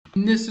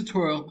In this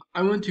tutorial,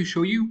 I want to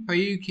show you how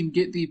you can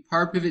get the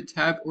Power Pivot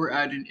tab or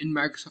add-in in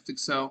Microsoft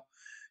Excel.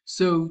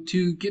 So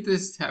to get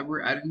this tab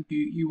or add-in,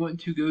 you want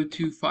to go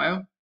to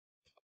File,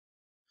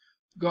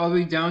 go all the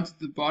way down to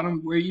the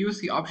bottom where you will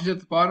see options at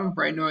the bottom.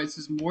 Right now it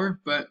says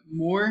More, but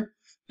More,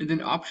 and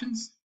then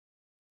Options.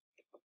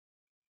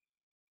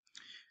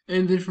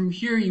 And then from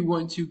here, you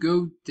want to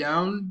go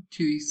down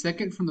to the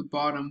second from the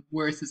bottom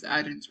where it says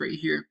Add-ins right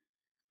here.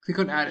 Click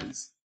on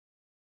Add-ins.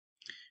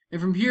 And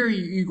from here,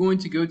 you're going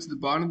to go to the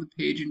bottom of the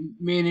page and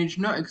manage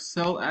not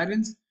Excel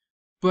add-ins,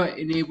 but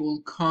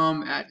enable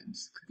COM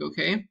add-ins. Click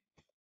OK.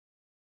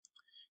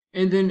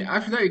 And then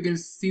after that, you're going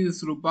to see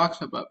this little box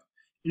pop up.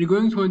 And you're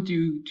going to want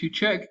to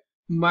check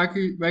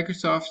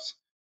Microsoft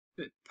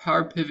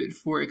Power Pivot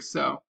for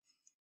Excel.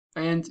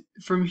 And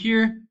from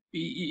here,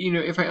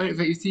 if I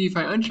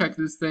uncheck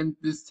this, then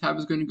this tab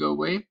is going to go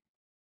away.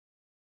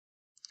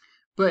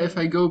 But if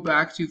I go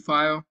back to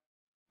File,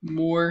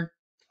 More,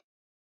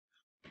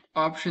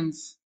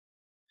 Options,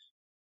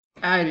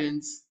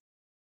 Add-ins,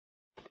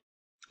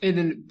 and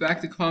then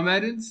back to COM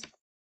add-ins,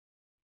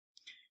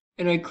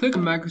 and I click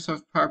on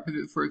Microsoft Power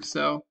Pivot for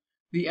Excel,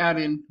 the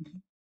add-in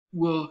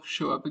will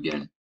show up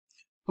again.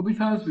 Hope you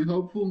found this to be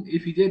helpful.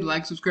 If you did,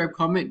 like, subscribe,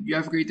 comment. You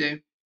have a great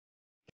day.